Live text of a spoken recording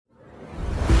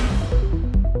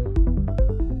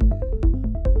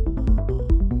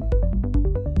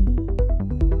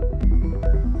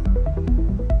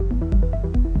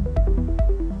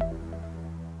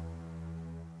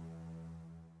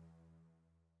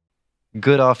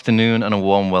Good afternoon and a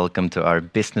warm welcome to our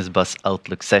Business Bus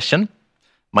Outlook session.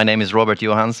 My name is Robert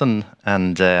Johansson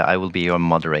and I will be your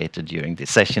moderator during this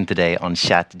session today on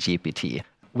ChatGPT.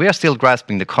 We are still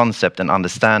grasping the concept and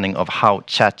understanding of how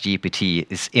ChatGPT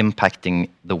is impacting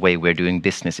the way we're doing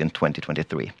business in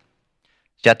 2023.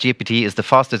 ChatGPT is the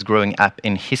fastest growing app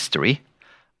in history,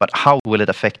 but how will it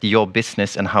affect your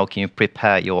business and how can you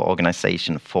prepare your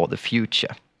organization for the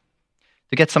future?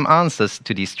 To get some answers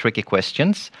to these tricky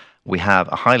questions, we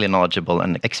have a highly knowledgeable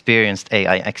and experienced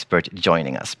AI expert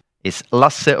joining us. Is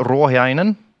Lasse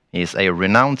Rouhiainen. He is a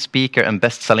renowned speaker and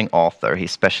best-selling author. He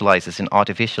specializes in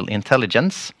artificial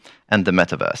intelligence and the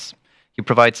metaverse. He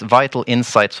provides vital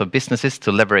insights for businesses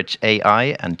to leverage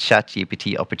AI and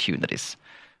ChatGPT opportunities.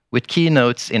 With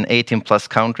keynotes in 18-plus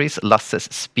countries, Lasse's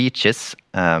speeches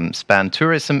span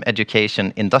tourism,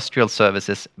 education, industrial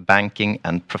services, banking,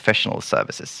 and professional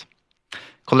services.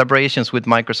 Collaborations with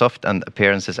Microsoft and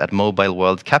appearances at Mobile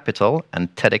World Capital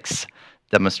and TEDx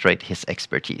demonstrate his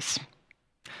expertise.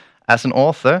 As an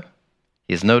author,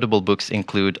 his notable books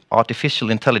include Artificial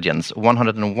Intelligence,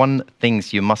 101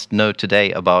 Things You Must Know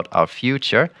Today About Our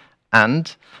Future,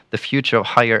 and The Future of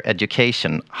Higher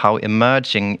Education, How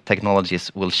Emerging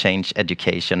Technologies Will Change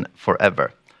Education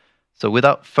Forever. So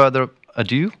without further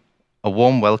ado, a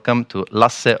warm welcome to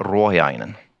Lasse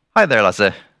Rouhiainen. Hi there,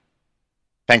 Lasse.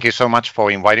 Thank you so much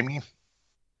for inviting me.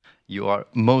 You are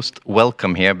most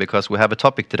welcome here because we have a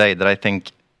topic today that I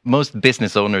think most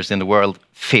business owners in the world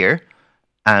fear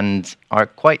and are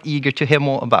quite eager to hear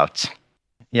more about.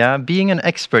 Yeah, being an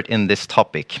expert in this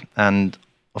topic and,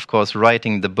 of course,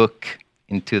 writing the book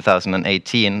in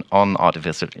 2018 on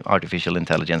artificial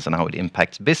intelligence and how it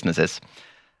impacts businesses,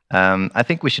 I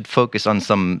think we should focus on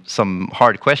some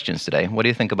hard questions today. What do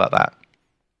you think about that?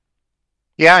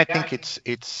 Yeah, I think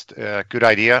it's a good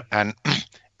idea. And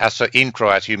as an intro,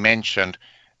 as you mentioned,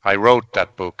 I wrote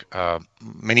that book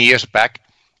many years back.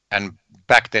 And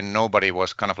back then, nobody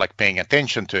was kind of like paying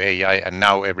attention to AI. And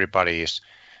now everybody is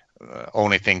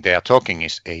only thing they are talking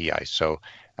is AI. So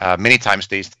many times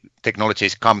these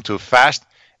technologies come too fast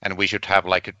and we should have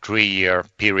like a 3-year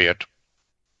period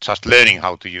just learning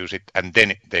how to use it. And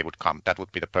then they would come. That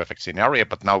would be the perfect scenario.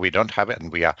 But now we don't have it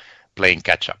and we are playing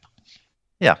catch up.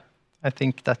 Yeah. I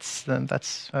think that's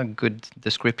a good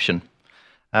description.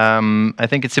 I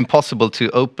think it's impossible to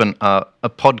open a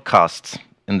podcast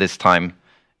in this time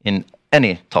in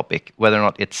any topic, whether or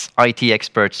not it's IT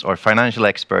experts or financial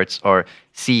experts or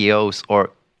CEOs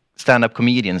or stand-up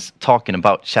comedians talking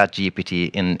about ChatGPT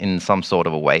in some sort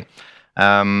of a way.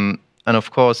 And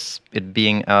of course, it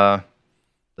being the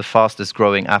fastest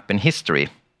growing app in history.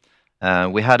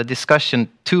 We had a discussion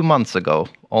 2 months ago,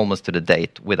 almost to the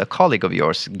date, with a colleague of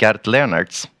yours, Gert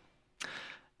Leonards.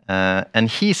 And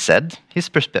he said, his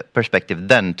perspective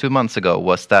then, 2 months ago,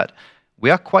 was that we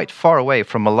are quite far away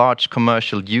from a large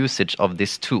commercial usage of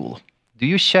this tool. Do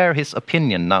you share his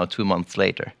opinion now, 2 months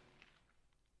later?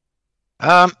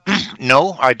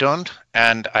 No, I don't.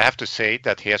 And I have to say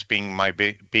that he has been my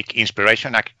big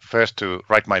inspiration, first to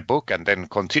write my book and then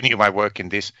continue my work in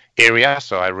this area.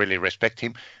 So I really respect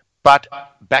him. But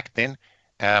back then,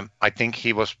 I think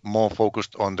he was more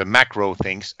focused on the macro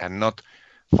things and not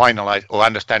finalized or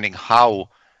understanding how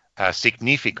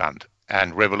significant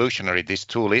and revolutionary this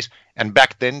tool is. And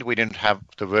back then, we didn't have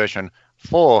the version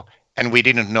 4, and we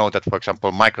didn't know that, for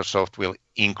example, Microsoft will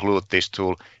include this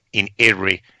tool in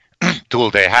every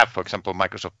tool they have, for example,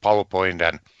 Microsoft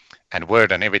PowerPoint and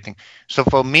Word and everything. So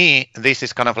for me, this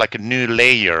is kind of like a new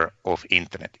layer of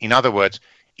internet. In other words,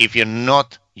 if you're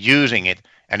not using it,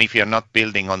 and if you're not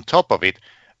building on top of it,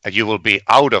 you will be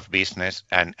out of business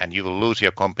and you will lose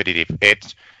your competitive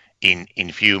edge in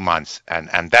few months.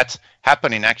 And that's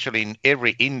happening actually in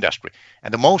every industry.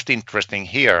 And the most interesting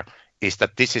here is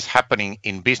that this is happening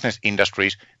in business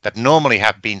industries that normally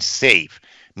have been safe,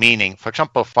 meaning, for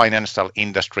example, financial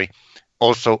industry.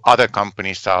 Also, other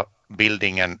companies are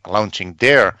building and launching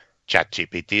their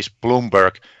ChatGPTs.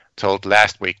 Bloomberg told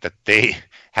last week that they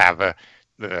have a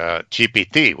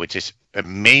GPT, which is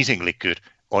amazingly good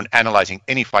on analyzing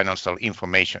any financial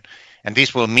information. And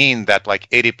this will mean that like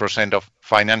 80% of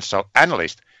financial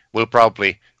analysts will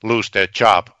probably lose their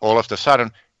job all of a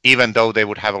sudden, even though they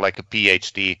would have like a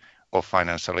PhD of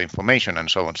financial information and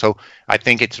so on. So I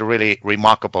think it's a really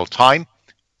remarkable time.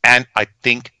 And I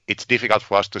think it's difficult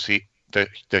for us to see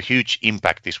the huge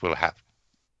impact this will have.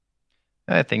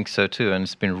 I think so too. And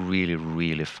it's been really,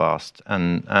 really fast.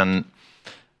 And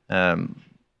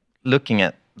looking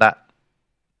at that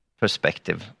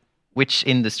perspective, which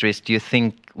industries do you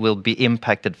think will be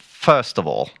impacted first of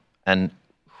all, and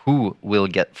who will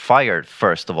get fired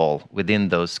first of all within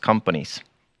those companies?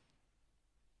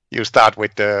 You start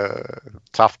with the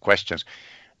tough questions.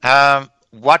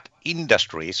 What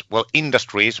industries? Well,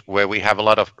 industries where we have a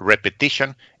lot of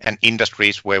repetition and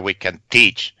industries where we can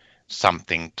teach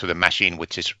something to the machine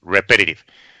which is repetitive.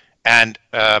 And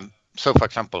so, for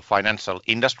example, financial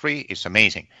industry is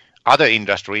amazing. Other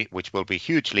industry which will be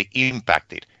hugely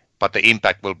impacted, but the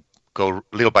impact will go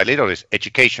little by little is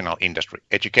educational industry.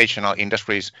 Educational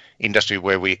industry is industry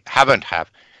where we haven't have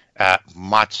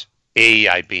much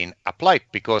AI being applied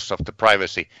because of the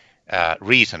privacy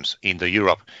reasons in the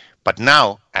Europe. But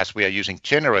now, as we are using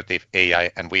generative AI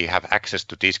and we have access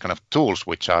to these kind of tools,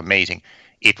 which are amazing,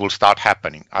 it will start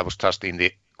happening. I was just in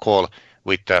the call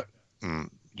with the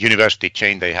university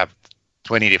chain. They have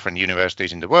 20 different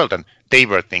universities in the world, and they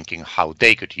were thinking how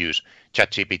they could use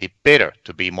ChatGPT better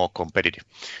to be more competitive.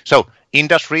 So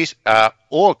industries,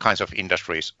 all kinds of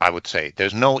industries, I would say.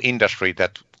 There's no industry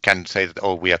that can say that,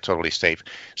 oh, we are totally safe.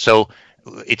 So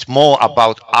it's more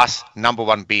about us, number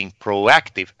one, being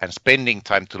proactive and spending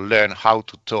time to learn how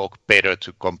to talk better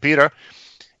to computer,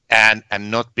 and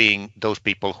not being those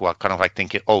people who are kind of like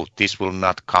thinking, oh, this will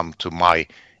not come to my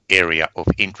area of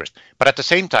interest. But at the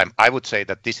same time, I would say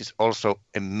that this is also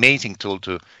an amazing tool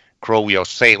to grow your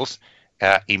sales,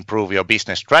 improve your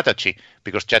business strategy,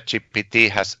 because ChatGPT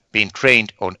has been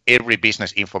trained on every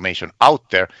business information out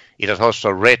there. It has also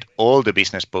read all the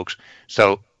business books,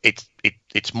 so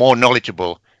it's more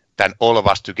knowledgeable than all of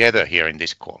us together here in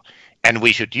this call. And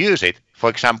we should use it, for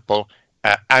example,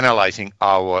 analyzing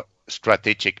our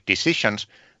strategic decisions,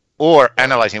 or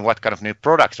analyzing what kind of new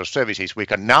products or services we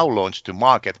can now launch to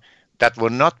market that were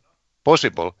not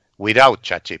possible without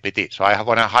ChatGPT. So I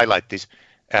want to highlight this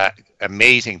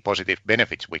amazing positive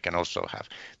benefits we can also have.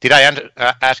 Did I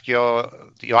ask your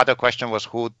other question was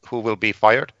who will be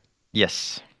fired?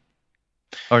 Yes.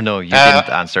 Or no, you didn't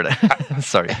answer that.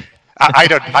 Sorry. I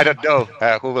don't know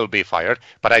who will be fired,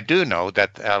 but I do know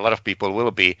that a lot of people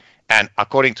will be. And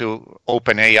according to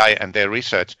OpenAI and their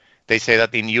research, they say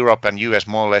that in Europe and US,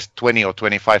 more or less 20 or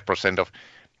 25% of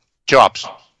jobs,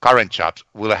 current jobs,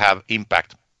 will have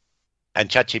impact, and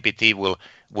ChatGPT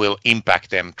will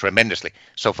impact them tremendously.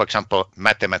 So, for example,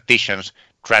 mathematicians,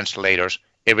 translators,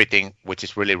 everything which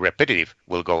is really repetitive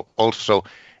will go. Also,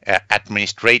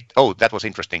 administrate. Oh, that was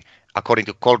interesting. According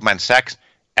to Goldman Sachs,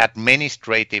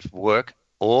 administrative work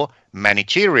or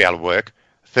managerial work,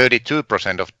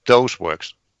 32% of those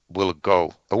works will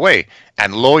go away,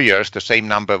 and lawyers, the same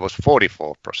number was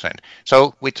 44%.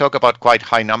 So we talk about quite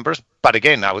high numbers, but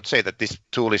again, I would say that this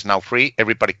tool is now free,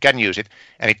 everybody can use it,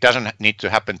 and it doesn't need to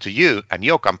happen to you and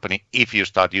your company if you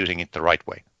start using it the right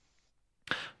way.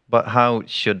 But how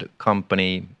should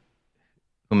company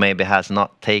who maybe has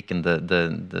not taken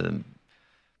the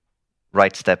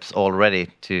right steps already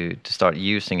to start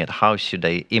using it, how should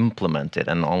they implement it,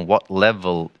 and on what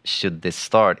level should this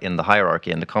start in the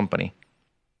hierarchy in the company?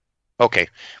 Okay,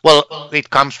 well, it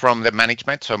comes from the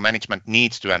management. So management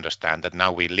needs to understand that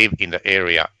now we live in the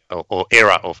area or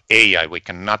era of AI. We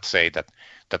cannot say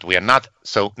that we are not.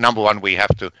 So number one, we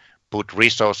have to put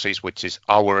resources, which is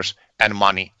hours and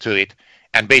money, to it.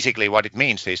 And basically what it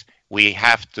means is we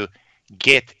have to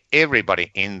get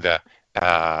everybody in the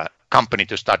company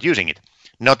to start using it,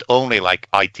 not only like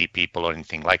IT people or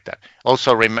anything like that.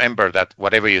 Also remember that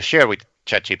whatever you share with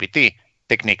ChatGPT,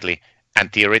 technically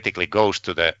and theoretically goes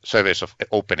to the service of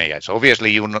OpenAI. So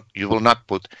obviously you will not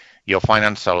put your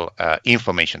financial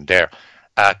information there.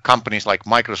 Companies like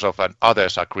Microsoft and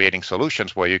others are creating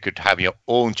solutions where you could have your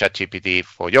own ChatGPT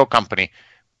for your company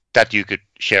that you could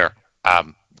share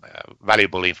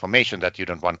valuable information that you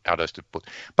don't want others to put.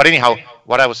 But anyhow,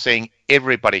 what I was saying,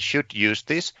 everybody should use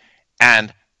this.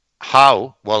 And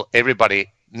how? Well, everybody,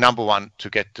 number one, to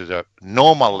get to the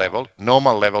normal level.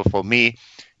 Normal level for me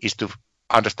is to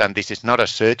understand this is not a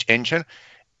search engine.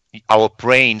 Our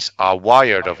brains are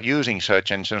wired of using search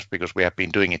engines because we have been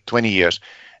doing it 20 years,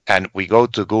 and we go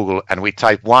to Google and we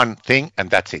type one thing and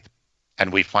that's it,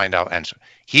 and we find our answer.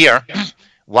 Here,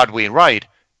 what we write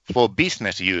for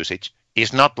business usage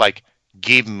is not like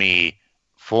give me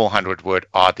 400-word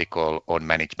article on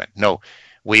management. No,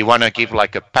 we want to give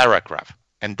like a paragraph,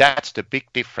 and that's the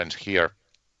big difference here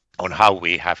on how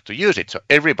we have to use it. So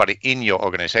everybody in your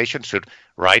organization should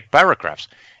write paragraphs.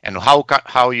 And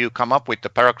how you come up with the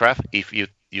paragraph, if you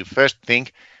first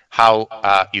think how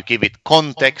you give it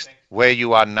context, where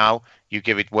you are now, you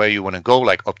give it where you want to go,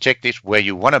 like objectives, where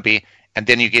you want to be, and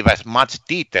then you give as much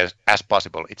details as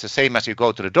possible. It's the same as you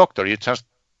go to the doctor. You just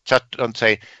don't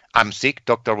say, I'm sick.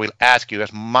 Doctor will ask you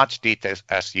as much details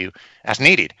as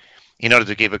needed in order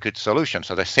to give a good solution.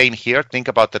 So the same here. Think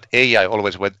about that AI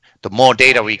always, with the more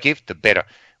data we give, the better.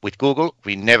 With Google,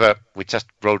 we just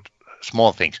wrote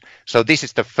small things. So this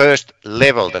is the first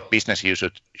level that business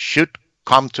users should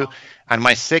come to. And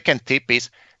my second tip is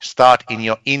start in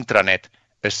your intranet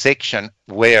a section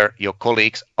where your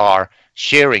colleagues are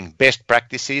sharing best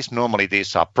practices. Normally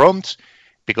these are prompts,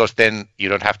 because then you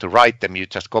don't have to write them. You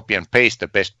just copy and paste the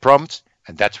best prompts,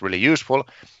 and that's really useful.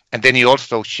 And then you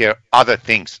also share other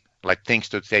things, like things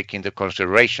to take into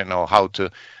consideration, or how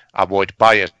to avoid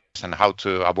bias and how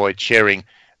to avoid sharing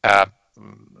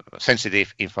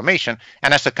sensitive information.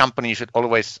 And as a company, you should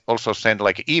always also send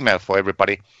like an email for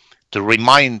everybody to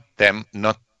remind them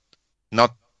not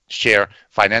share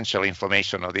financial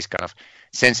information or this kind of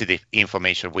sensitive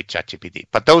information with ChatGPT.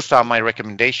 But those are my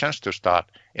recommendations to start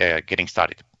getting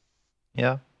started.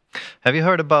 Yeah. Have you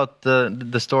heard about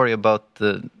the story about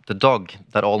the dog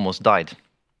that almost died?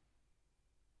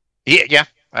 Yeah.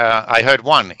 I heard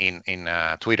one in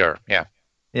Twitter. Yeah.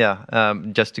 Yeah.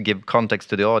 Just to give context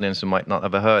to the audience who might not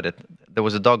have heard it, there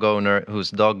was a dog owner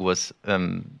whose dog was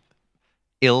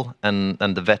ill, and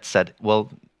the vet said, "Well,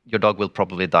 your dog will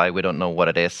probably die. We don't know what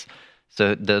it is."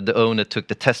 So the owner took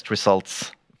the test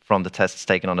results from the tests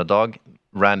taken on the dog,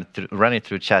 ran it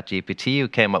through ChatGPT, who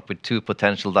came up with 2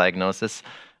 potential diagnoses,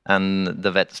 and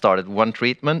the vet started one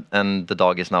treatment, and the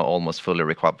dog is now almost fully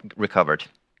recovered.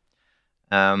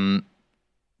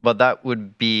 But that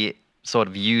would be sort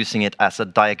of using it as a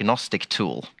diagnostic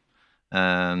tool.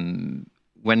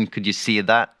 When could you see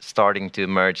that starting to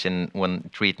emerge in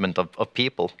treatment of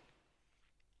people?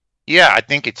 Yeah, I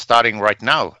think it's starting right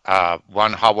now.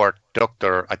 One Harvard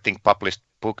doctor, I think, published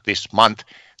a book this month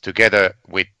together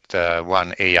with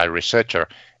one AI researcher,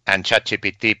 and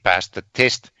ChatGPT passed the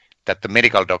test that the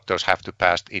medical doctors have to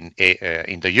pass in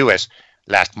the US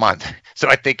last month. So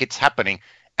I think it's happening.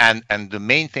 And the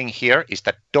main thing here is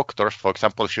that doctors, for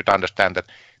example, should understand that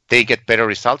they get better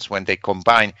results when they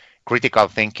combine critical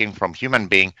thinking from human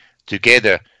being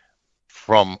together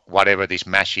from whatever this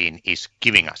machine is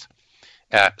giving us.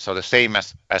 So the same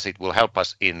as it will help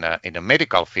us in the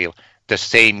medical field, the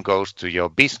same goes to your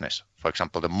business. For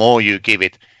example, the more you give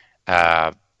it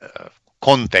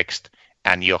context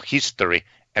and your history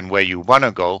and where you want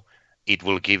to go, it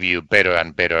will give you better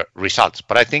and better results.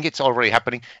 But I think it's already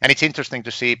happening, and it's interesting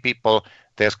to see people.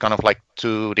 There's kind of like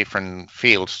 2 different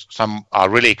fields. Some are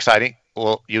really exciting,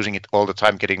 or using it all the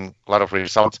time, getting a lot of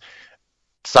results.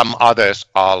 Some others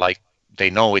are like, they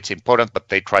know it's important, but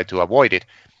they try to avoid it.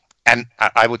 And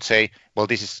I would say, well,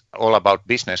 this is all about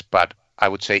business, but I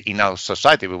would say in our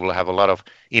society, we will have a lot of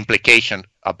implication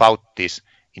about this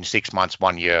in 6 months,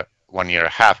 1 year, 1 year and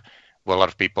a half, where a lot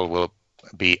of people will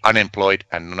be unemployed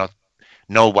and not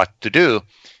know what to do.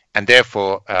 And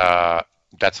therefore,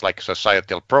 that's like a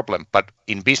societal problem. But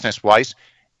in business-wise,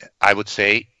 I would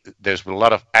say there's a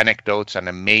lot of anecdotes and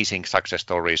amazing success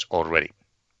stories already.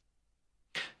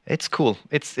 It's cool.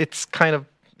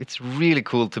 It's really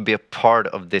cool to be a part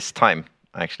of this time,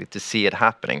 actually, to see it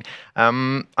happening.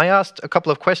 I asked a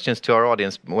couple of questions to our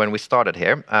audience when we started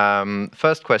here.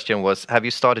 First question was, have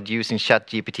you started using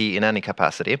ChatGPT in any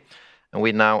capacity? And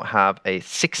we now have a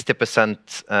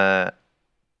 60%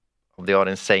 of the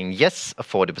audience saying yes, a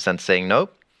 40% saying no.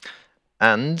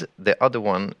 And the other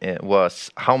one was,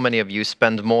 how many of you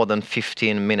spend more than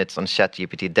 15 minutes on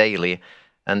ChatGPT daily?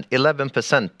 And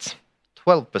 11%,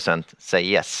 12% say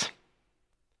yes.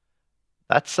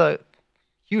 That's a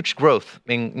huge growth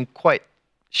in quite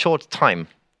short time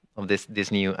of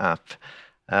this new app.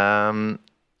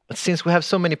 But since we have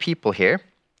so many people here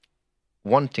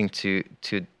wanting to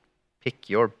pick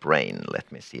your brain,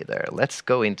 let me see there. Let's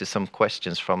go into some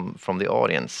questions from the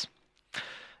audience.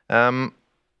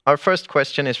 Our first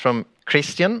question is from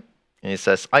Christian. And he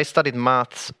says, I studied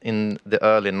maths in the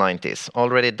early 90s.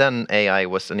 Already then AI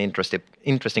was an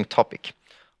interesting topic.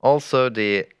 Also,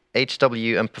 the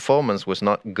HW and performance was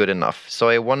not good enough. So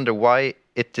I wonder why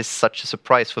it is such a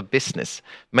surprise for business.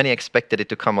 Many expected it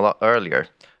to come a lot earlier.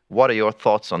 What are your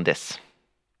thoughts on this?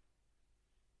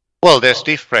 Well, there's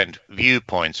different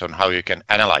viewpoints on how you can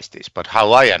analyze this, but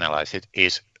how I analyze it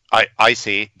is I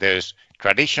see there's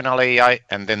traditional AI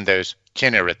and then there's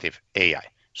generative AI.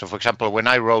 So for example, when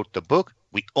I wrote the book,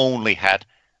 we only had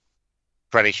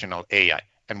traditional AI.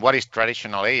 And what is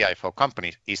traditional AI for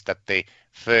companies is that they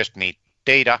first need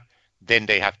data, then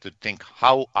they have to think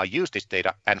how I use this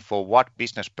data and for what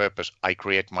business purpose I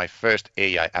create my first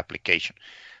AI application.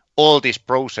 All this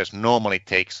process normally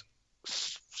takes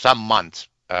some months.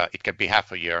 It can be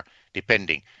half a year,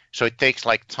 depending. So it takes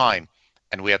like time,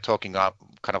 and we are talking about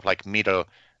kind of like middle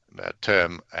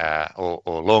term or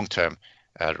long term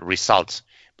results.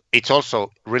 It's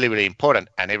also really, really important,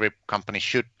 and every company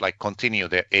should like continue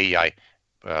their AI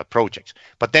projects.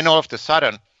 But then all of a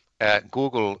sudden,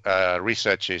 Google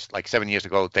researchers like 7 years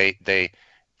ago, they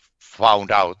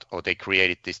found out, or they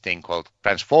created this thing called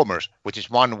transformers, which is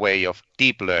one way of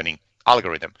deep learning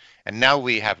algorithm. And now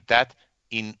we have that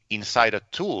inside a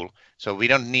tool, so we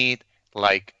don't need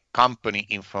like company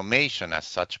information as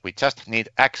such. We just need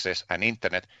access and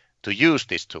internet to use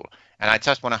this tool. And I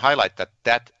just want to highlight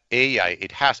that AI,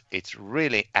 it's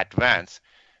really advanced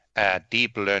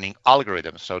deep learning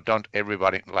algorithms. So don't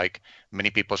everybody, like many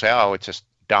people say, oh, it's just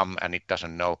dumb and it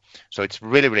doesn't know. So it's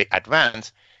really, really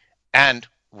advanced, and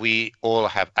we all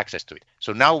have access to it.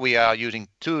 So now we are using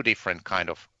two different kind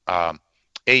of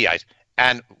AIs.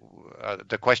 And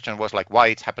the question was like, why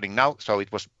it's happening now? So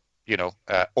it was,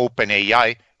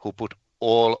 OpenAI who put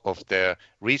all of the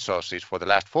resources for the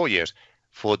last 4 years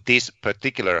for this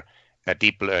particular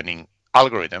deep learning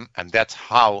algorithm. And that's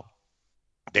how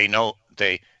they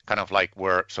kind of like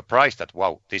were surprised that,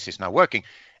 wow, this is now working.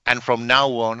 And from now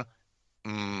on,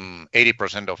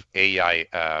 80% of AI,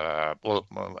 well,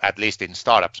 at least in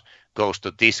startups, goes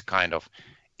to this kind of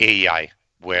AI,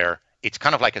 where it's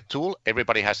kind of like a tool.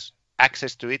 Everybody has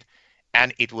access to it,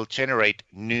 and it will generate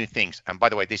new things. And by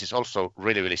the way, this is also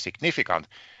really, really significant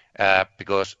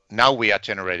because now we are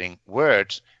generating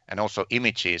words and also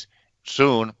images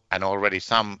soon, and already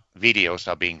some videos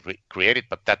are being created,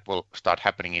 but that will start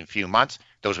happening in a few months.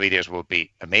 Those videos will be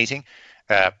amazing.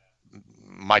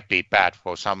 Might be bad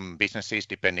for some businesses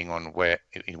depending on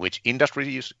in which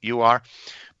industry you are.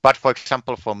 But for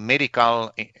example, for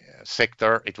medical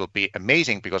sector, it will be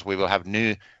amazing because we will have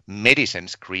new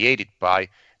medicines created by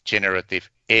generative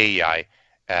AI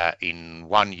in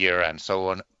 1 year and so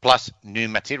on, plus new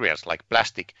materials like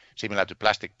plastic, similar to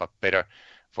plastic, but better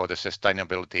for the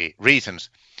sustainability reasons.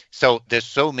 So there's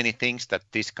so many things that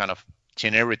this kind of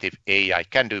generative AI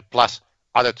can do, plus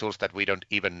other tools that we don't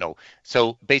even know.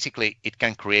 So basically it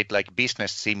can create like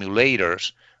business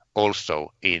simulators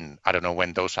also in, I don't know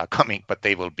when those are coming, but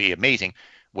they will be amazing,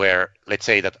 where let's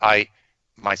say that I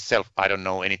don't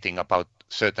know anything about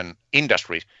certain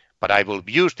industries, but I will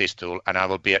use this tool and I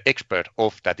will be an expert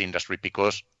of that industry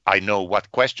because I know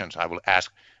what questions I will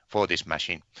ask for this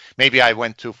machine. Maybe I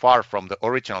went too far from the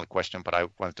original question, but I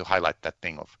wanted to highlight that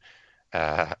thing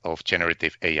of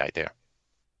generative AI there.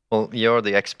 Well, you're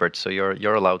the expert, so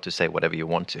you're allowed to say whatever you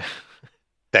want to.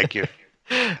 Thank you.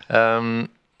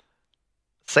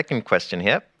 Second question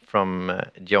here from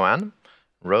Joanne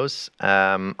Rose.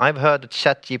 I've heard that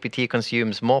ChatGPT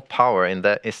consumes more power and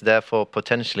that is therefore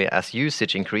potentially, as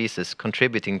usage increases,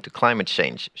 contributing to climate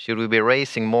change. Should we be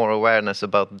raising more awareness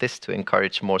about this to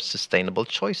encourage more sustainable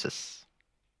choices?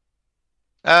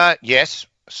 Yes.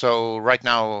 So right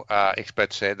now,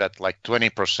 experts say that like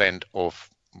 20% of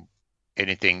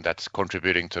anything that's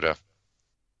contributing to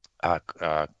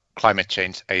the climate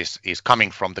change is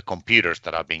coming from the computers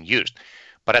that are being used.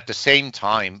 But at the same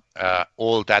time,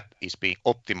 all that is being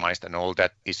optimized and all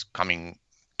that is coming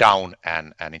down,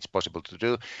 and it's possible to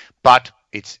do. But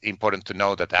it's important to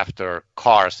know that after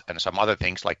cars and some other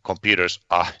things, like computers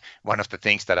are one of the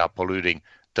things that are polluting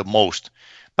the most.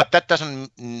 But that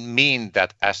doesn't mean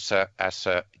that as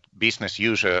a business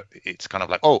user, it's kind of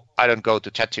like, oh, I don't go to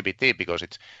ChatGPT because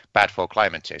it's bad for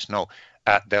climate change. No,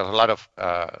 there are a lot of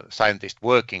scientists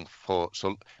working for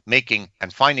making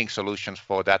and finding solutions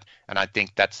for that, and I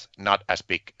think that's not as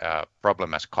big a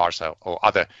problem as cars or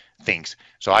other things.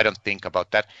 So I don't think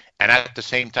about that. And at the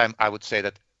same time, I would say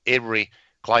that every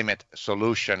climate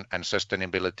solution and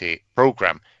sustainability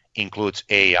program includes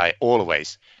AI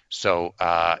always. So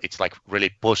it's like really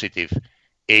positive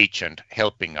agent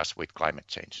helping us with climate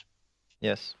change.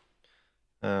 Yes.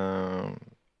 In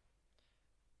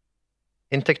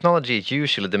technology,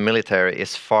 usually the military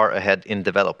is far ahead in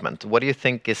development. What do you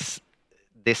think is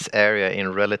this area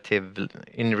in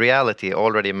reality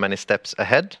already many steps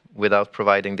ahead without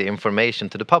providing the information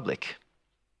to the public?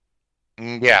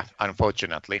 Yeah,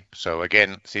 unfortunately. So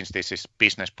again, since this is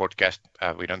business podcast,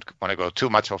 we don't want to go too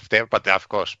much off there. But of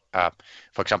course,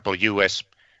 for example, US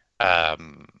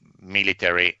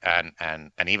military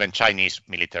and even Chinese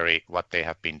military, what they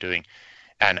have been doing,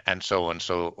 and so on.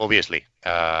 So obviously,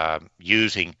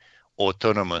 using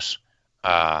autonomous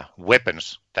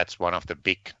weapons, that's one of the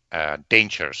big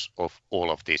dangers of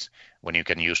all of this. When you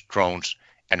can use drones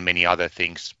and many other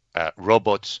things,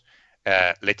 robots.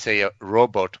 Let's say a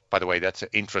robot, by the way, that's an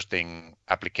interesting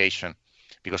application,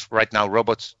 because right now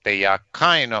robots, they are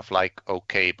kind of like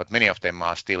okay, but many of them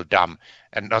are still dumb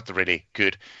and not really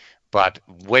good. But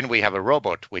when we have a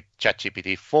robot with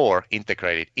ChatGPT-4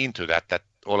 integrated into that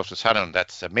all of a sudden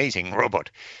that's amazing robot,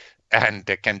 and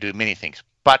it can do many things.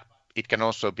 But it can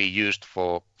also be used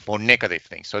for negative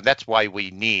things. So that's why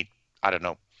we need, I don't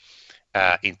know,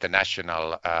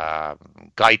 international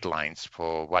guidelines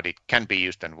for what it can be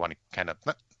used and what it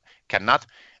cannot.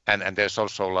 And there's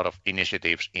also a lot of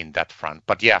initiatives in that front.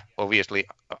 But yeah, obviously,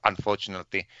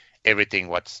 unfortunately, everything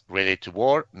what's related to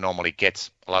war normally gets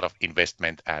a lot of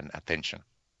investment and attention.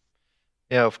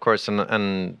 Yeah, of course,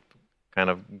 and kind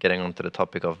of getting onto the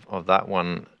topic of that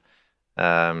one,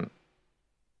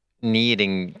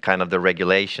 needing kind of the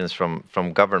regulations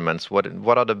from governments. What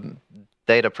are the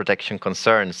data protection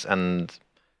concerns, and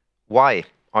why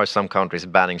are some countries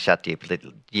banning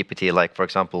ChatGPT? Like, for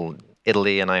example,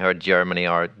 Italy, and I heard Germany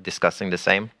are discussing the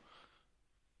same.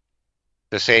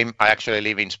 The same. I actually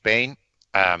live in Spain,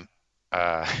 and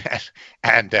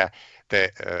the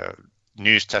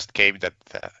news just came that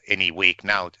any week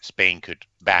now Spain could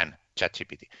ban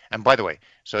ChatGPT. And by the way,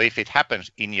 so if it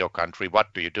happens in your country,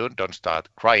 what do? Don't start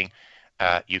crying.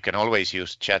 You can always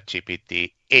use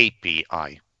ChatGPT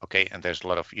API, okay? And there's a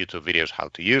lot of YouTube videos how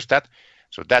to use that.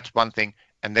 So that's one thing.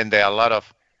 And then there are a lot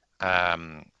of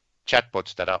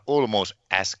chatbots that are almost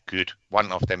as good.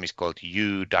 One of them is called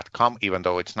you.com, even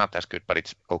though it's not as good, but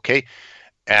it's okay.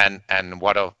 And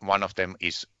one of them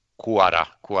is Quora,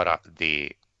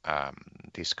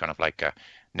 this kind of like a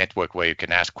network where you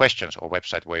can ask questions, or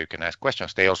website where you can ask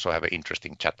questions. They also have an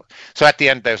interesting chatbot. So at the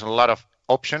end, there's a lot of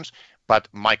options, but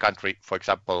my country, for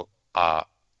example,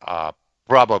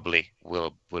 probably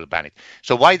will ban it.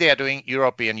 So why they are doing?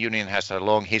 European Union has a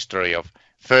long history of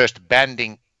first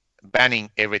banning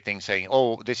everything, saying,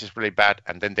 oh, this is really bad,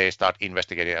 and then they start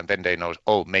investigating, and then they know,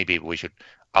 oh, maybe we should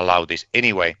allow this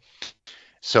anyway.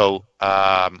 So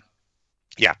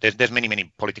yeah, there's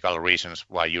many political reasons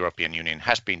why European Union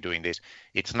has been doing this.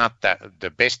 It's not the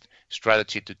best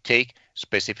strategy to take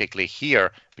specifically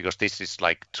here, because this is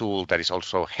like tool that is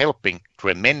also helping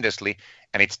tremendously,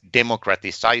 and it's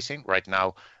democratizing right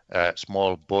now. A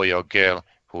small boy or girl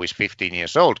who is 15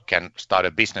 years old can start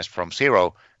a business from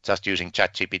zero just using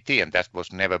ChatGPT, and that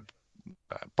was never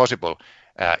possible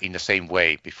in the same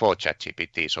way before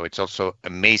ChatGPT. So it's also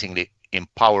amazingly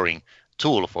empowering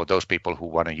tool for those people who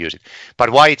want to use it. But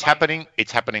why it's happening?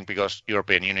 It's happening because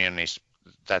European Union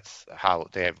that's how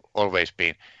they have always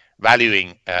been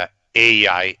valuing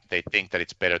AI. They think that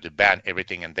it's better to ban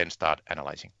everything and then start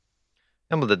analyzing.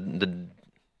 And well,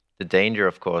 the danger,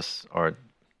 of course, or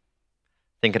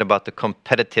thinking about the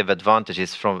competitive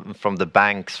advantages from the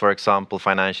banks, for example,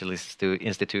 financial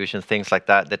institutions, things like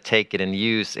that, that take it in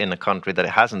use in a country that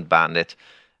hasn't banned it,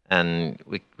 and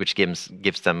which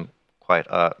gives them quite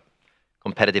a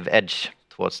competitive edge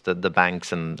towards the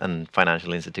banks and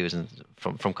financial institutions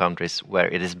from countries where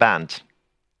it is banned,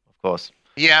 of course.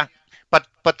 Yeah,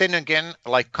 but then again,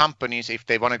 like companies, if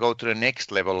they want to go to the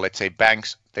next level, let's say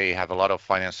banks, they have a lot of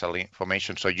financial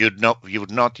information, so you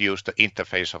would not use the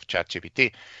interface of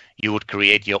ChatGPT. You would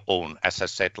create your own. As I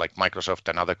said, like Microsoft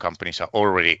and other companies are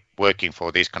already working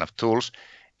for these kind of tools,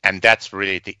 and that's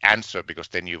really the answer, because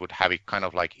then you would have it kind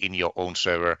of like in your own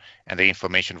server, and the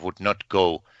information would not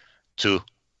go to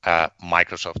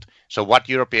Microsoft. So what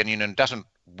European Union doesn't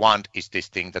want is this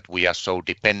thing that we are so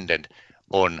dependent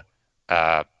on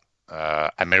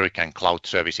American cloud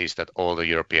services that all the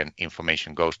European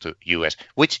information goes to US,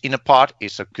 which in a part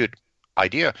is a good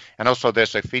idea. And also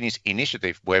there's a Finnish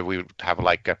initiative where we would have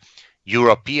like a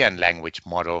European language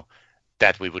model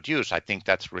that we would use. I think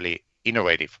that's really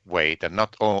innovative way that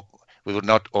we would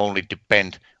not only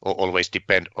depend or always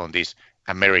depend on these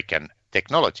American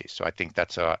technologies. So I think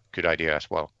that's a good idea as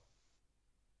well.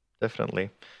 Definitely.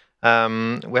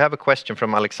 We have a question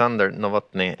from Alexander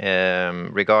Novotny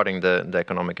regarding the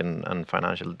economic and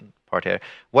financial part here.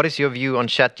 What is your view on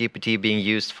ChatGPT being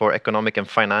used for economic and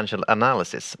financial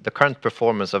analysis? The current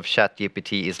performance of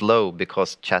ChatGPT is low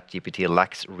because ChatGPT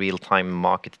lacks real-time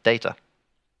market data.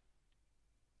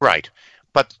 Right.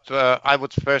 But I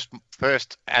would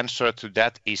first answer to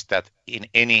that is that in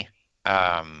any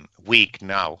week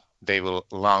now, they will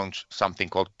launch something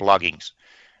called plugins.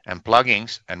 And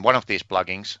one of these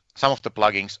plugins, some of the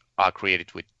plugins are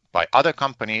created by other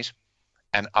companies,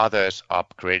 and others are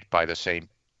created by the same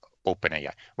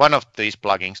OpenAI. One of these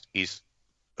plugins is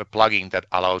a plugin that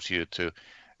allows you to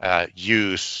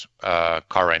use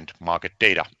current market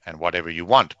data and whatever you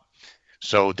want.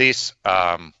 So this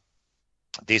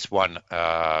one,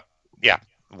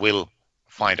 will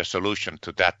find a solution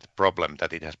to that problem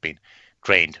that it has been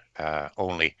trained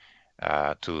only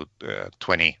to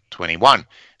 2021.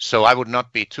 So I would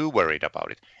not be too worried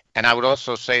about it. And I would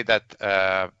also say that,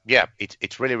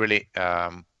 it's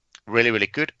really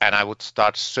good. And I would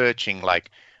start searching like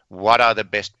what are the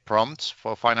best prompts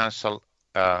for financial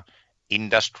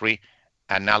industry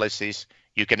analysis.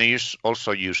 You can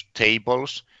also use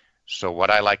tables. So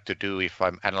what I like to do if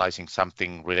I'm analyzing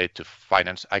something related to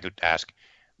finance, I could ask,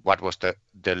 what was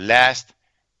the last,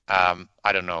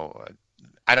 I don't know,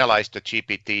 analyze the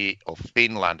GPT of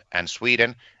Finland and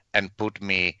Sweden and put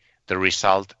me the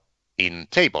result in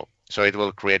table. So it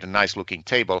will create a nice looking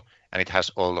table and it has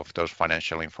all of those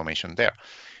financial information there.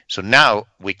 So now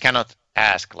we cannot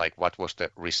ask like what was the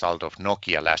result of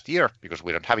Nokia last year because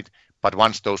we don't have it. But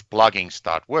once those plugins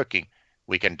start working,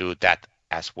 we can do that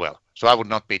as well. So I would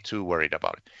not be too worried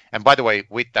about it. And by the way,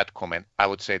 with that comment, I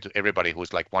would say to everybody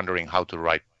who's like wondering how to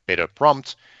write better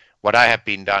prompts, what I have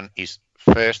been done is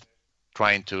first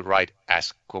trying to write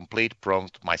as complete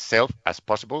prompt myself as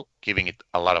possible, giving it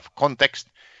a lot of context,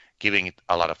 giving it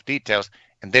a lot of details.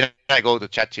 And then I go to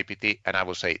ChatGPT and I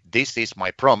will say, this is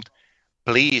my prompt.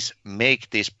 Please make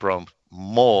this prompt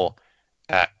more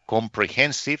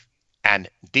comprehensive and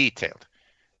detailed.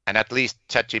 And at least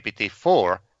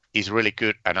ChatGPT-4 is really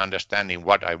good at understanding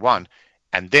what I want.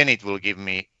 And then it will give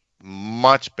me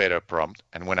much better prompt.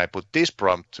 And when I put this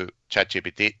prompt to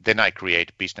ChatGPT, then I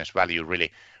create business value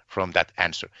really from that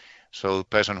answer. So the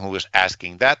person who is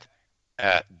asking that,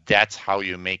 that's how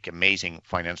you make amazing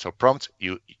financial prompts.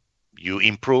 You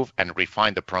improve and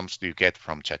refine the prompts you get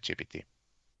from ChatGPT.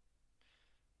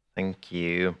 Thank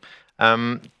you.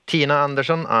 Tina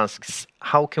Andersson asks,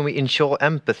 how can we ensure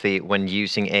empathy when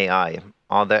using AI?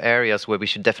 Are there areas where we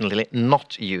should definitely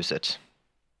not use it?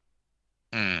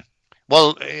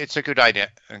 Well, it's a good idea,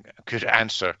 good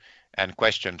answer and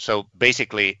question. So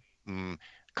basically,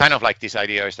 kind of like this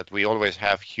idea is that we always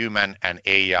have human and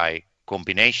AI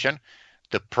combination.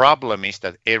 The problem is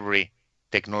that every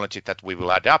technology that we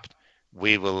will adopt,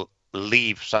 we will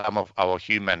leave some of our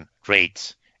human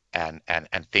traits and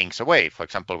things away. For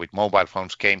example, with mobile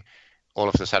phones came, all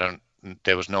of a sudden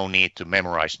there was no need to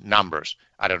memorize numbers.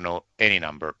 I don't know any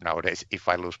number nowadays if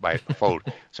I lose my phone,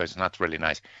 so it's not really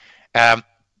nice.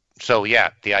 So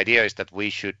yeah, the idea is that we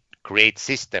should create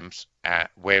systems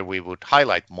where we would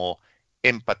highlight more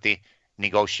empathy,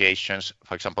 negotiations.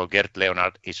 For example, Gert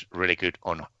Leonard is really good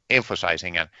on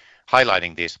emphasizing and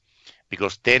highlighting this,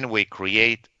 because then we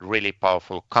create really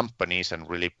powerful companies and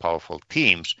really powerful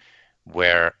teams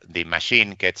where the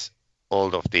machine gets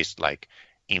all of this like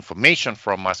information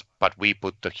from us, but we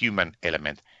put the human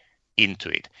element into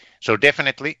it. So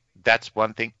definitely that's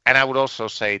one thing. And I would also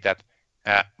say that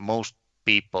most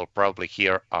people probably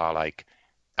here are like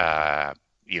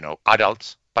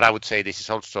adults, but I would say this is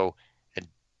also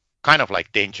kind of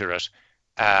like dangerous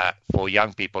for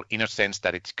young people in a sense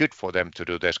that it's good for them to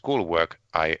do their schoolwork.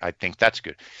 I think that's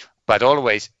good, but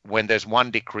always when there's one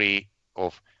degree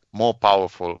of more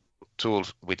powerful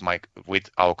tools with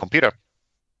our computer,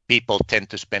 people tend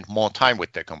to spend more time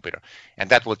with their computer, and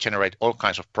that will generate all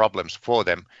kinds of problems for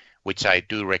them, which I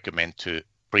do recommend to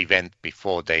prevent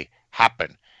before they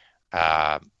happen,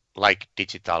 like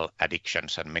digital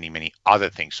addictions and many other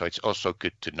things. So it's also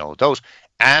good to know those.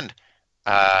 And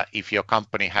if your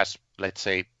company has, let's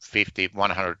say, 50,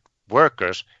 100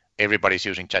 workers, everybody's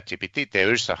using ChatGPT,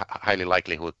 there is a highly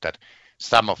likelihood that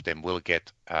some of them will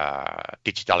get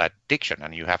digital addiction,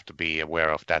 and you have to be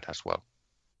aware of that as well.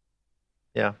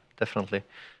 Yeah, definitely.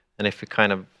 And if you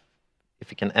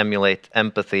can emulate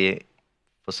empathy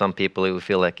for some people, it will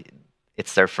feel like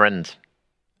it's their friend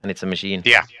and it's a machine.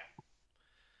 Yeah.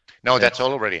 No, that's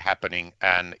already happening.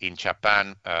 And in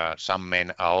Japan, some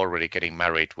men are already getting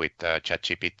married with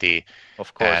ChatGPT.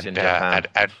 Of course, in Japan.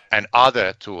 And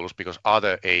other tools, because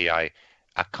other AI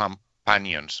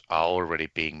companions are already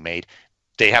being made.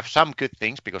 They have some good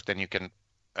things because then you can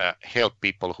help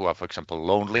people who are, for example,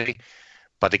 lonely.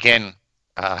 But again,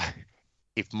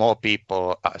 if more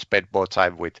people spend more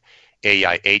time with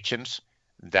AI agents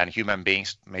than human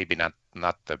beings, maybe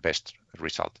not the best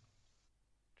result.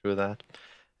 True that.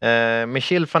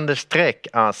 Michiel van der Streek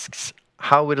asks,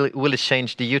 how will it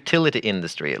change the utility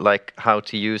industry? Like how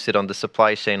to use it on the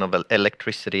supply chain of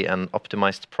electricity and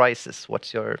optimized prices?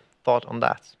 What's your thought on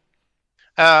that?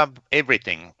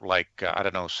 Everything, like, I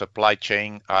don't know, supply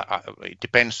chain, it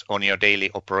depends on your daily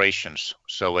operations.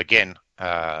 So again,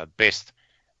 best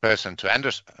person to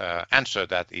answer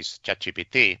that is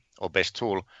ChatGPT, or best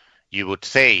tool. You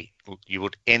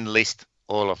would enlist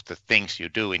all of the things you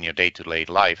do in your day-to-day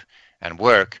life and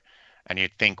work, and you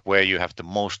think where you have the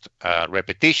most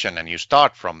repetition, and you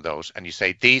start from those, and you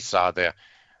say these are the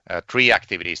 3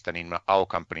 activities that in our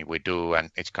company we do, and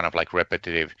it's kind of like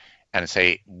repetitive, and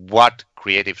say what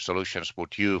creative solutions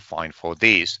would you find for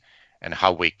these and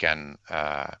how we can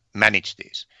manage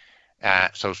these.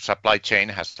 So supply chain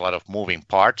has a lot of moving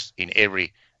parts. In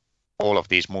all of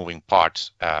these moving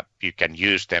parts, you can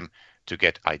use them to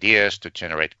get ideas, to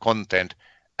generate content,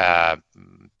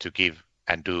 to give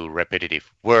and do repetitive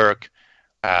work.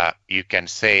 You can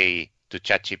say to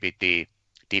ChatGPT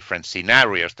different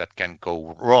scenarios that can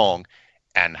go wrong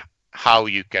and how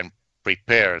you can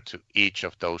prepare to each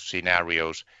of those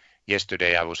scenarios.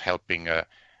 Yesterday, I was helping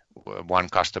one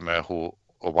customer or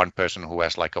one person who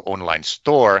has like an online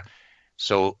store.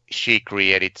 So she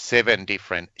created 7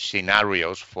 different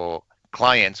scenarios for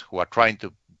clients who are trying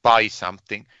to buy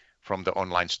something from the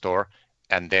online store.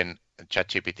 And then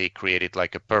ChatGPT created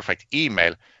like a perfect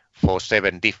email for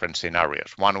 7 different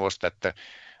scenarios. One was that the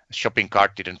shopping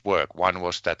cart didn't work. One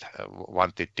was that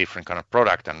wanted different kind of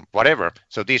product and whatever.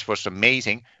 So this was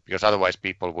amazing because otherwise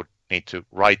people would need to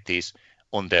write these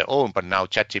on their own. But now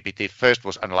ChatGPT first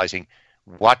was analyzing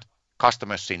what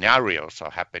customer scenarios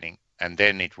are happening, and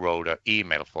then it wrote an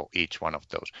email for each one of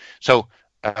those. So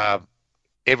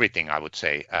everything, I would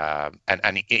say,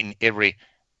 and in every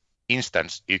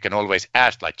instance, you can always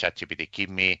ask like ChatGPT, give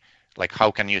me like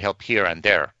how can you help here and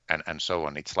there and so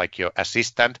on. It's like your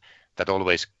assistant that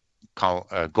always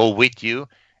go with you,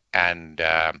 and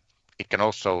it can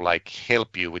also like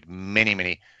help you with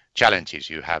many challenges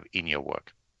you have in your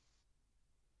work.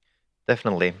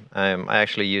 Definitely. I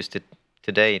actually used it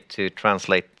today to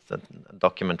translate the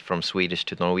document from Swedish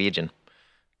to Norwegian,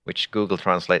 which Google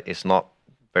Translate is not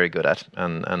very good at,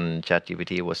 and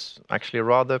ChatGPT was actually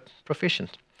rather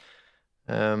proficient.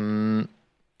 We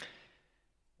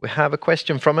have a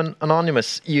question from an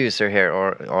anonymous user here,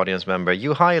 or audience member.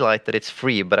 You highlight that it's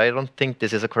free, but I don't think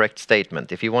this is a correct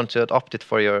statement. If you want to adopt it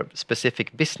for your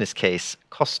specific business case,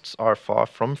 costs are far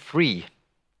from free.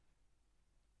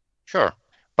 Sure,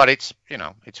 but it's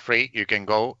it's free. You can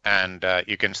go and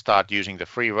you can start using the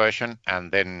free version,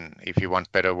 and then if you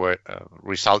want better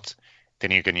results, then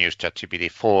you can use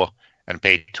ChatGPT-4 and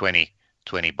pay $20.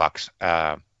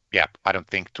 Yeah, I don't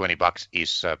think $20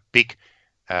 is a big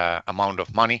amount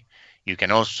of money. You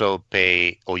can also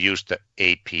pay or use the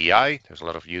API. There's a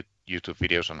lot of YouTube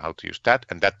videos on how to use that,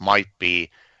 and that might be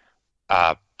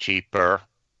cheaper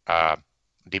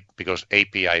because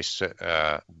API is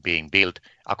being built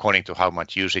according to how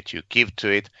much usage you give to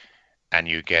it, and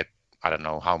you get, I don't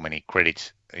know how many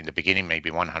credits in the beginning,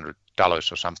 maybe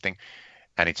 $100 or something,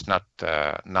 and it's not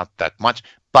that much.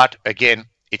 But again,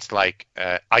 it's like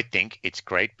I think it's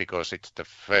great because it's the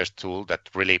first tool that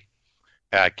really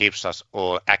gives us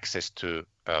all access to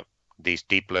these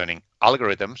deep learning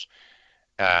algorithms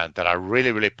that are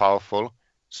really powerful.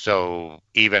 So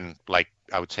even like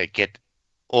I would say get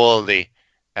all the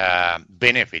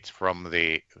benefits from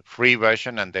the free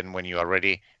version, and then when you are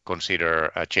ready,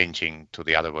 consider changing to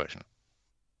the other version.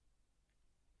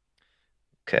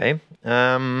 Okay.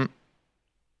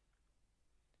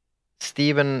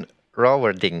 Stephen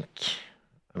Rawerdink.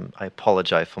 I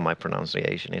apologize for my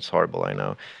pronunciation. It's horrible, I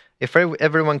know. If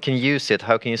everyone can use it,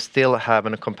 how can you still have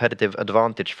a competitive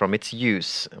advantage from its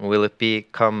use? Will it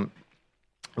become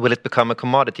a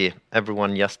commodity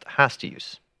everyone just has to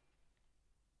use?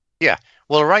 Yeah.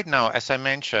 Well, right now, as I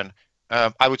mentioned,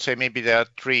 I would say maybe there are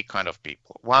 3 kind of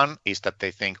people. One is that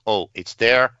they think, oh, it's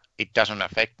there, it doesn't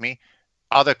affect me.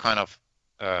 Other kind of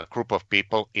group of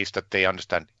people is that they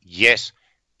understand, yes,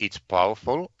 it's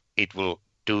powerful, it will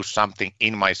do something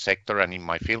in my sector and in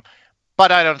my field,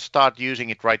 but I don't start using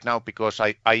it right now because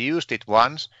I used it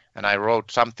once and I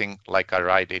wrote something like I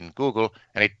write in Google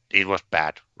and it was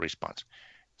bad response.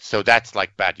 So that's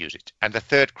like bad usage. And the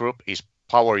third group is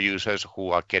power users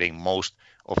who are getting most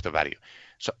of the value.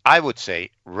 So I would say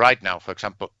right now, for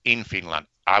example, in Finland,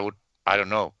 I don't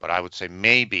know, but I would say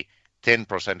maybe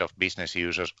 10% of business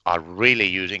users are really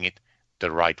using it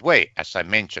the right way. As I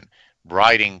mentioned,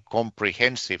 writing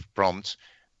comprehensive prompts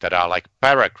that are like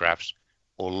paragraphs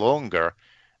or longer.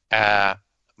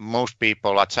 Most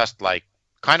people are just like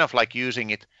kind of like using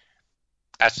it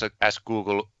as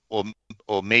Google,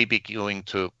 or maybe going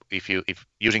to if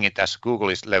using it as Google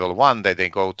is level 1, then they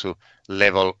go to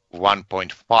level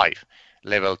 1.5.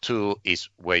 Level 2 is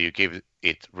where you give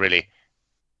it really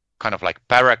kind of like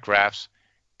paragraphs,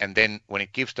 and then when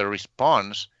it gives the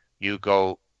response, you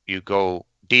go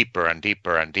deeper and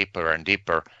deeper and deeper and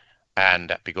deeper,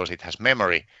 and because it has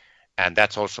memory. And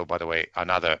that's also, by the way,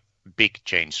 another big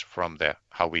change from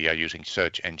how we are using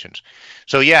search engines.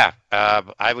 So yeah,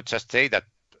 I would just say that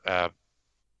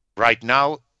right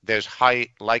now there's high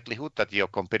likelihood that your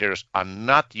competitors are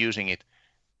not using it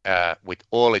with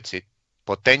all its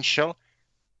potential,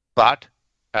 but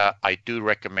I do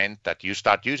recommend that you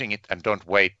start using it and don't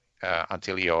wait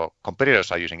until your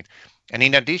competitors are using it. And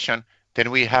in addition,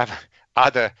 then we have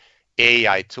other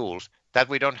AI tools that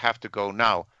we don't have to go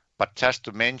now, but just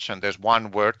to mention, there's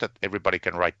one word that everybody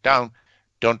can write down.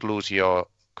 Don't lose your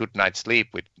good night's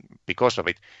sleep because of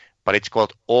it, but it's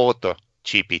called auto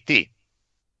GPT.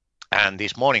 And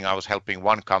this morning I was helping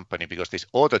one company because this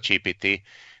auto GPT,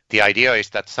 the idea is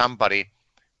that somebody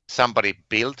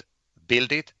build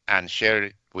it and share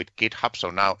it with GitHub. So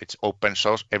now it's open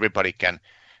source. Everybody can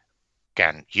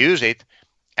use it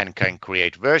and can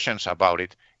create versions about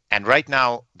it. And right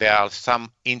now there are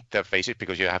some interfaces,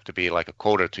 because you have to be like a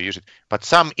coder to use it, but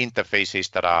some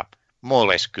interfaces that are more or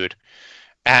less good.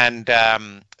 And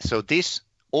so this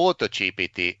auto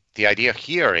GPT, the idea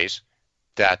here is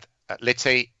that let's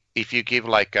say if you give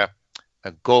like a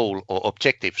goal or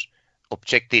objective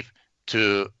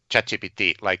to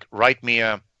ChatGPT, like write me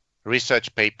a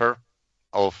research paper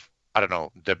of, I don't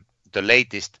know, the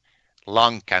latest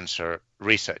lung cancer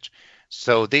research.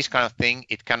 So this kind of thing,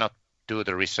 it cannot do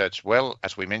the research well.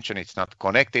 As we mentioned, it's not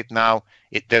connected now.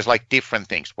 There's like different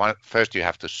things. First you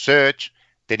have to search,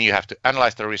 then you have to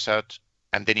analyze the research,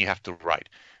 and then you have to write.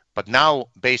 But now,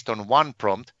 based on one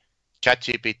prompt,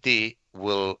 ChatGPT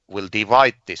will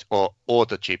divide this, or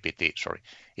AutoGPT, sorry,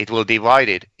 it will divide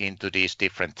it into these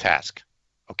different tasks,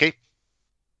 okay?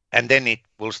 And then it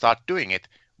will start doing it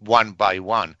one by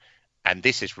one. And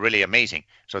this is really amazing.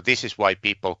 So this is why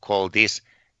people call this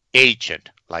agent,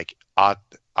 like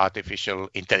artificial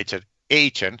intelligence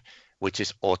agent, which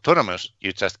is autonomous.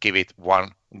 You just give it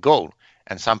one goal.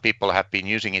 And some people have been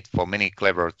using it for many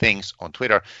clever things on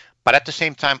Twitter. But at the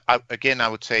same time, I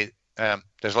would say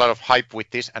there's a lot of hype with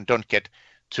this, and don't get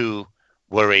too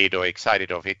worried or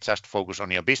excited of it. Just focus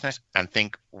on your business and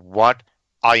think what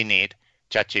I need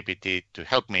ChatGPT to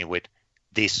help me with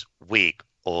this week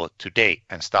or today,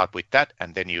 and start with that,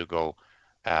 and then you go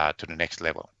to the next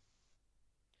level.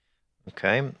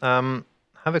 Okay. I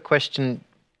have a question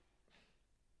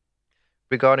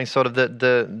regarding sort of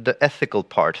the ethical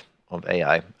part of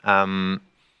AI.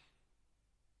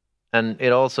 And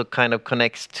it also kind of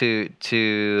connects to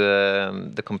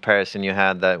the comparison you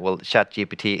had that, well,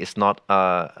 ChatGPT is not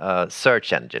a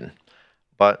search engine,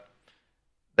 but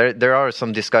there are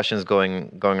some discussions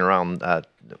going around.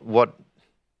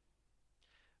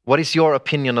 What is your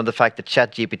opinion on the fact that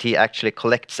ChatGPT actually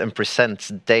collects and presents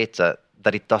data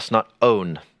that it does not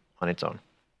own on its own?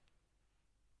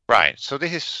 Right. So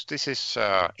this is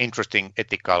interesting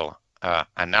ethical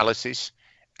analysis,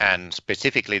 and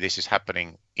specifically this is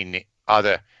happening in the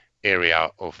other area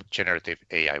of generative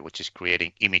AI, which is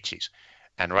creating images.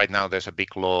 And right now there's a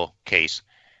big law case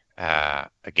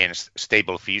against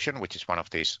Stable Diffusion, which is one of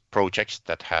these projects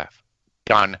that have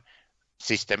done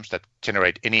systems that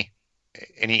generate any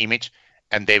image,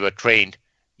 and they were trained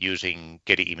using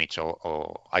Getty Image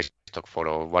or iStock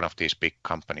Photo, one of these big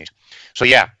companies. So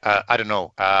yeah, I don't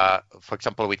know. For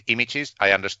example, with images,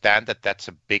 I understand that that's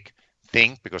a big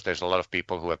thing, because there's a lot of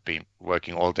people who have been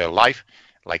working all their life,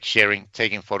 like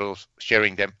taking photos,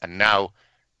 sharing them, and now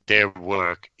their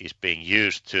work is being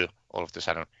used to all of a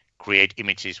sudden create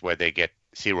images where they get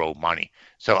zero money.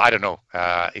 So I don't know.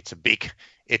 It's a big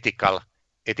ethical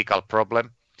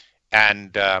problem,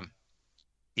 and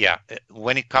yeah,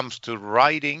 when it comes to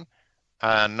writing,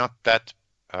 not that.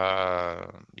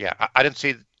 I don't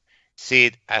see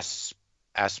it as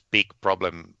big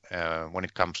problem when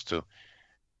it comes to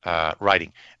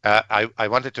writing. I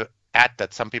wanted to add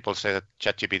that some people say that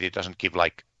ChatGPT doesn't give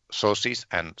like sources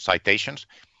and citations,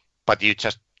 but you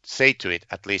just say to it,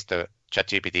 at least the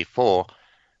ChatGPT-4,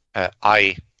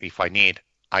 if I need,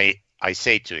 I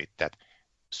say to it that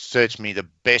search me the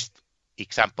best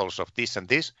examples of this and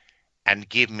this, and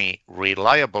give me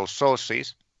reliable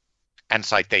sources and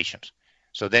citations.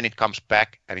 So then it comes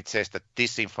back and it says that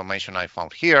this information I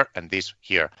found here and this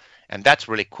here. And that's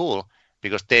really cool,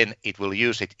 because then it will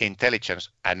use its intelligence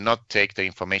and not take the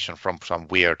information from some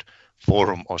weird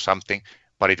forum or something,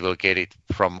 but it will get it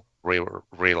from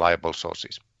reliable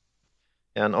sources.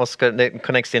 And Oscar, that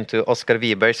connects into Oscar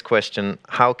Wiberg's question: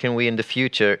 how can we in the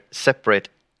future separate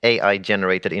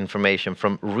AI-generated information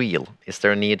from real? Is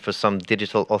there a need for some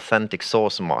digital authentic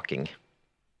source marking?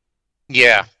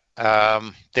 Yeah,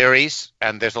 there is,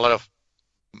 and there's a lot of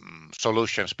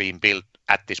solutions being built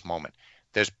at this moment.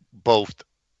 There's both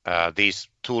these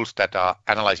tools that are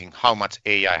analyzing how much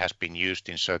AI has been used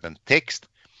in certain text.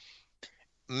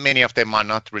 Many of them are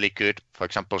not really good. For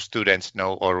example, students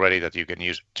know already that you can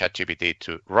use ChatGPT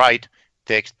to write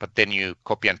text, but then you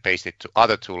copy and paste it to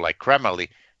other tool like Grammarly,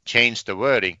 change the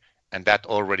wording, and that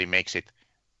already makes it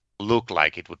look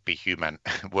like it would be human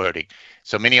wording.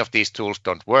 So many of these tools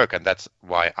don't work, and that's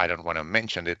why I don't want to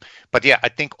mention it. But yeah, I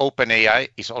think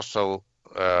OpenAI is also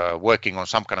working on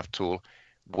some kind of tool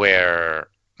where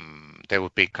there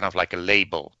would be kind of like a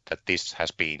label that this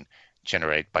has been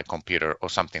generated by computer or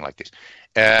something like this.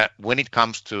 When it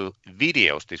comes to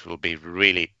videos, this will be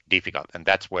really difficult, and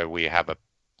that's where we have a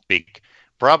big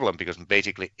problem, because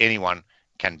basically anyone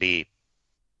can be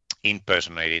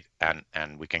impersonated,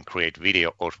 and we can create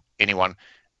video of anyone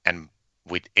and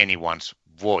with anyone's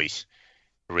voice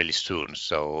really soon.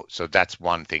 So that's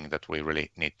one thing that we really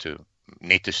need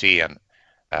to see, and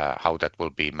how that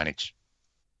will be managed.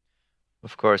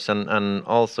 Of course, and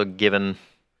also given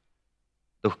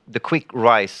the quick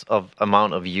rise of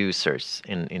amount of users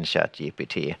in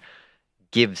ChatGPT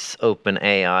gives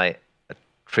OpenAI a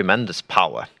tremendous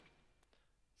power.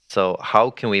 So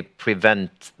how can we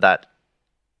prevent that?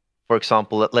 For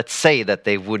example, let's say that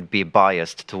they would be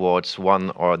biased towards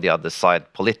one or the other side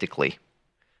politically.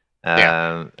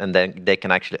 And then they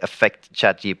can actually affect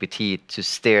ChatGPT to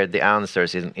steer the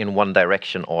answers in one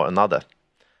direction or another.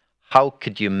 How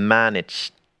could you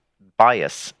manage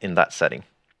bias in that setting?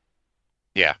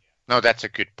 Yeah, no, that's a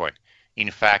good point.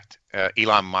 In fact,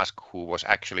 Elon Musk, who was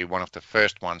actually one of the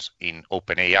first ones in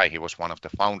OpenAI, he was one of the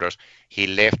founders. He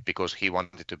left because he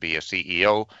wanted to be a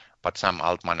CEO, but Sam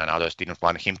Altman and others didn't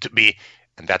want him to be,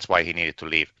 and that's why he needed to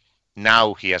leave.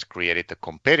 Now he has created a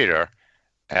competitor,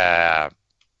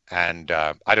 and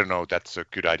I don't know, that's a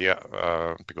good idea,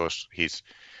 because he's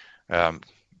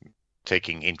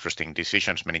taking interesting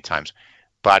decisions many times.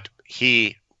 But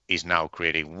he is now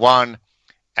creating one,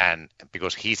 and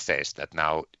because he says that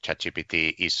now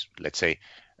ChatGPT is, let's say,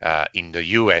 in the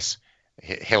US,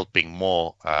 helping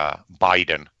more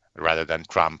Biden rather than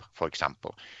Trump, for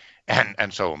example,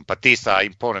 and so on. But these are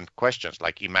important questions.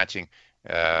 Like, imagine,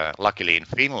 luckily in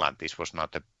Finland, this was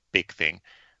not a big thing,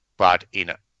 but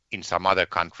in some other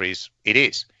countries, it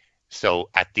is. So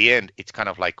at the end, it's kind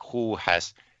of like who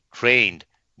has trained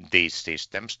these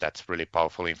systems. That's really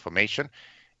powerful information.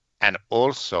 And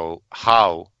also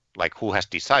how, like, who has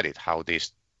decided how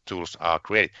these tools are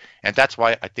created. And that's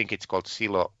why I think it's called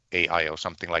Silo AI or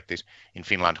something like this in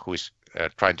Finland, who is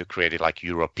trying to create a like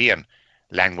European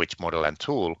language model and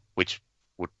tool, which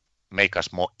would make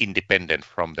us more independent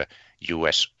from the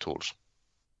US tools.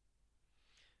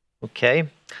 Okay.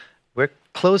 We're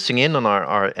closing in on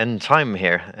our end time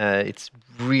here. It's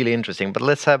really interesting, but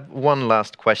let's have one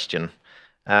last question.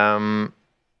 From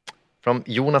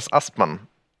Jonas Aspman.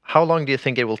 How long do you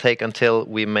think it will take until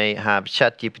we may have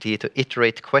ChatGPT to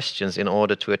iterate questions in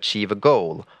order to achieve a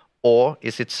goal? Or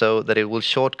is it so that it will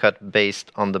shortcut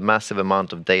based on the massive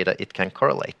amount of data it can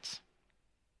correlate?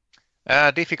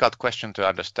 Difficult question to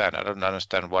understand. I don't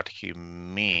understand what he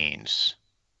means.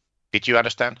 Did you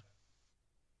understand?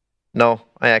 No,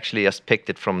 I actually just picked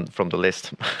it from the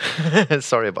list.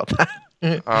 Sorry about that.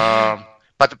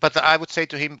 But I would say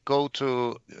to him, go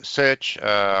to search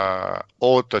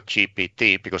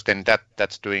AutoGPT, because then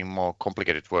that's doing more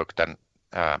complicated work than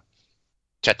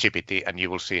ChatGPT, and you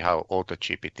will see how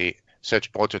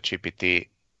search AutoGPT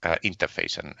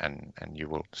interface, and you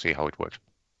will see how it works.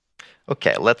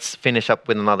 Okay, let's finish up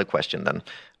with another question then.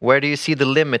 Where do you see the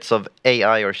limits of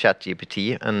AI or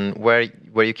ChatGPT, and where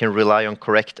you can rely on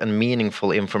correct and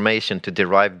meaningful information to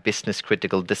derive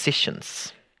business-critical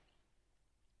decisions?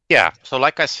 Yeah, so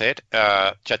like I said,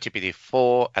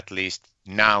 ChatGPT-4, at least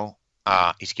now,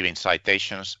 is giving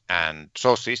citations and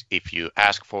sources if you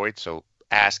ask for it. So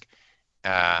ask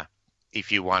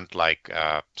if you want like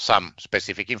some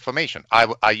specific information.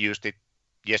 I used it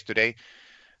yesterday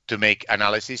to make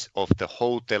analysis of the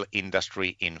hotel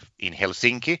industry in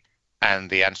Helsinki, and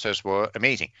the answers were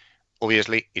amazing.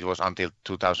 Obviously, it was until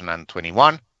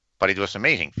 2021, but it was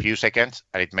amazing. Few seconds,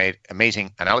 and it made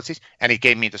amazing analysis, and it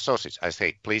gave me the sources. I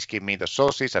say, please give me the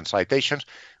sources and citations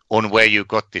on where you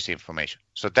got this information.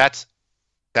 So that's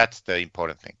the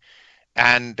important thing.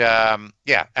 And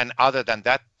and other than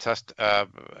that, just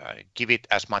give it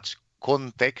as much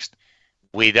context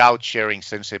without sharing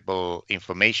sensible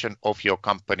information of your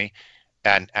company,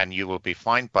 and you will be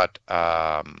fine. But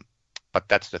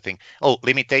that's the thing. Oh,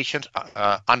 limitations.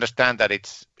 Understand that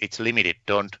it's limited.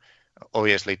 Don't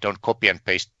copy and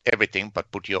paste everything,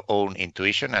 but put your own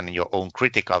intuition and your own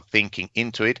critical thinking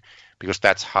into it, because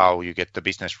that's how you get the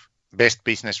best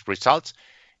business results.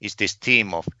 Is this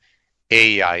team of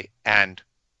AI and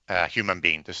human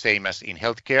being, the same as in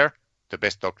healthcare? The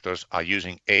best doctors are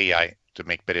using AI to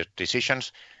make better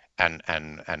decisions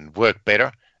and work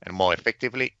better and more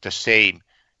effectively. The same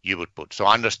you would put. So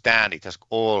understand it has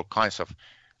all kinds of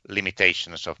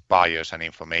limitations of bias and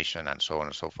information and so on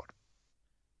and so forth.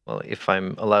 Well, if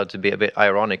I'm allowed to be a bit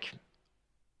ironic,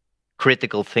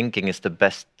 critical thinking is the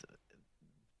best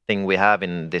thing we have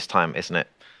in this time, isn't it?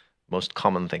 Most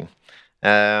common thing.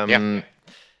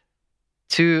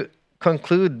 To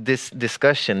conclude this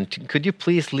discussion, could you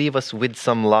please leave us with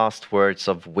some last words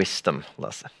of wisdom,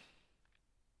 Lasse?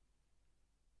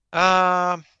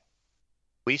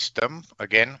 wisdom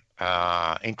again,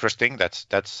 interesting. That's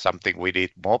something we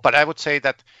need more. But I would say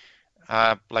that,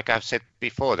 like I've said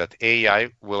before, that AI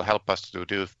will help us to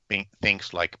do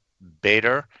things like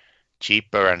better,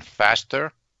 cheaper, and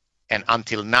faster. And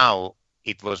until now,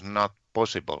 it was not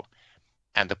possible.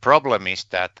 And the problem is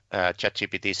that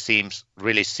ChatGPT seems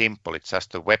really simple. It's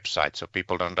just a website, so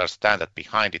people don't understand that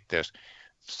behind it there's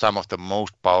some of the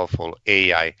most powerful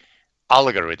AI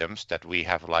algorithms that we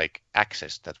have like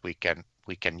access that we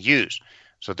can use.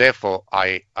 So therefore,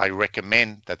 I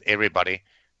recommend that everybody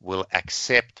will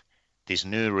accept this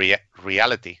new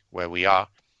reality where we are,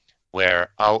 where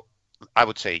I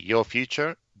would say your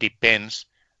future depends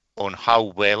on how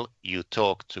well you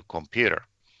talk to computer.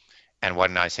 And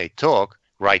when I say talk,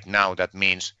 right now that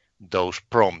means those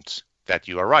prompts that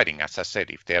you are writing. As I said,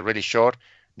 if they are really short,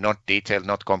 not detailed,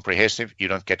 not comprehensive, you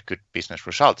don't get good business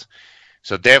results.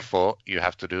 So therefore, you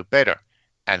have to do better.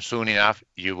 And soon enough,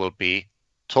 you will be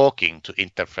talking to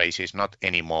interfaces, not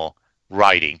anymore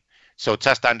writing. So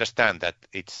just understand that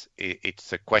it's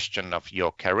a question of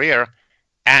your career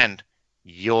and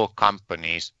your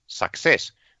company's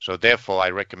success. So therefore, I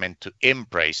recommend to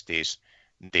embrace these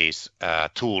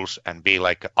tools and be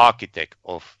like an architect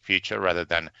of future rather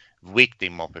than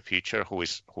victim of the future who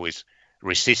is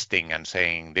resisting and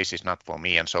saying this is not for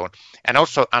me and so on. And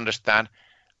also understand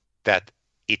that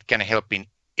it can help in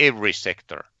every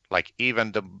sector, like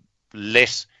even the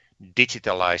less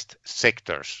digitalized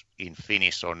sectors in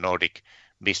Finnish or Nordic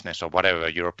business or whatever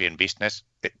European business,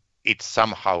 it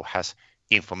somehow has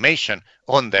information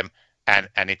on them, and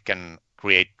it can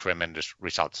create tremendous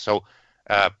results. So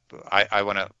I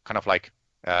want to kind of like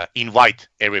invite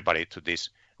everybody to this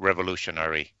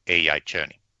revolutionary AI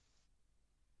journey.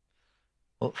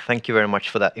 Well, thank you very much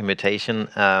for that invitation.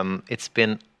 It's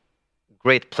been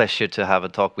great pleasure to have a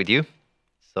talk with you.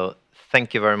 So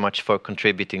thank you very much for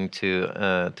contributing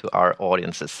to our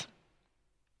audiences.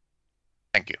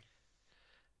 Thank you.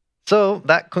 So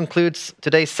that concludes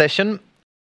today's session.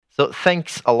 So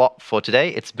thanks a lot for today.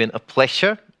 It's been a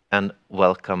pleasure, and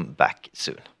welcome back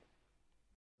soon.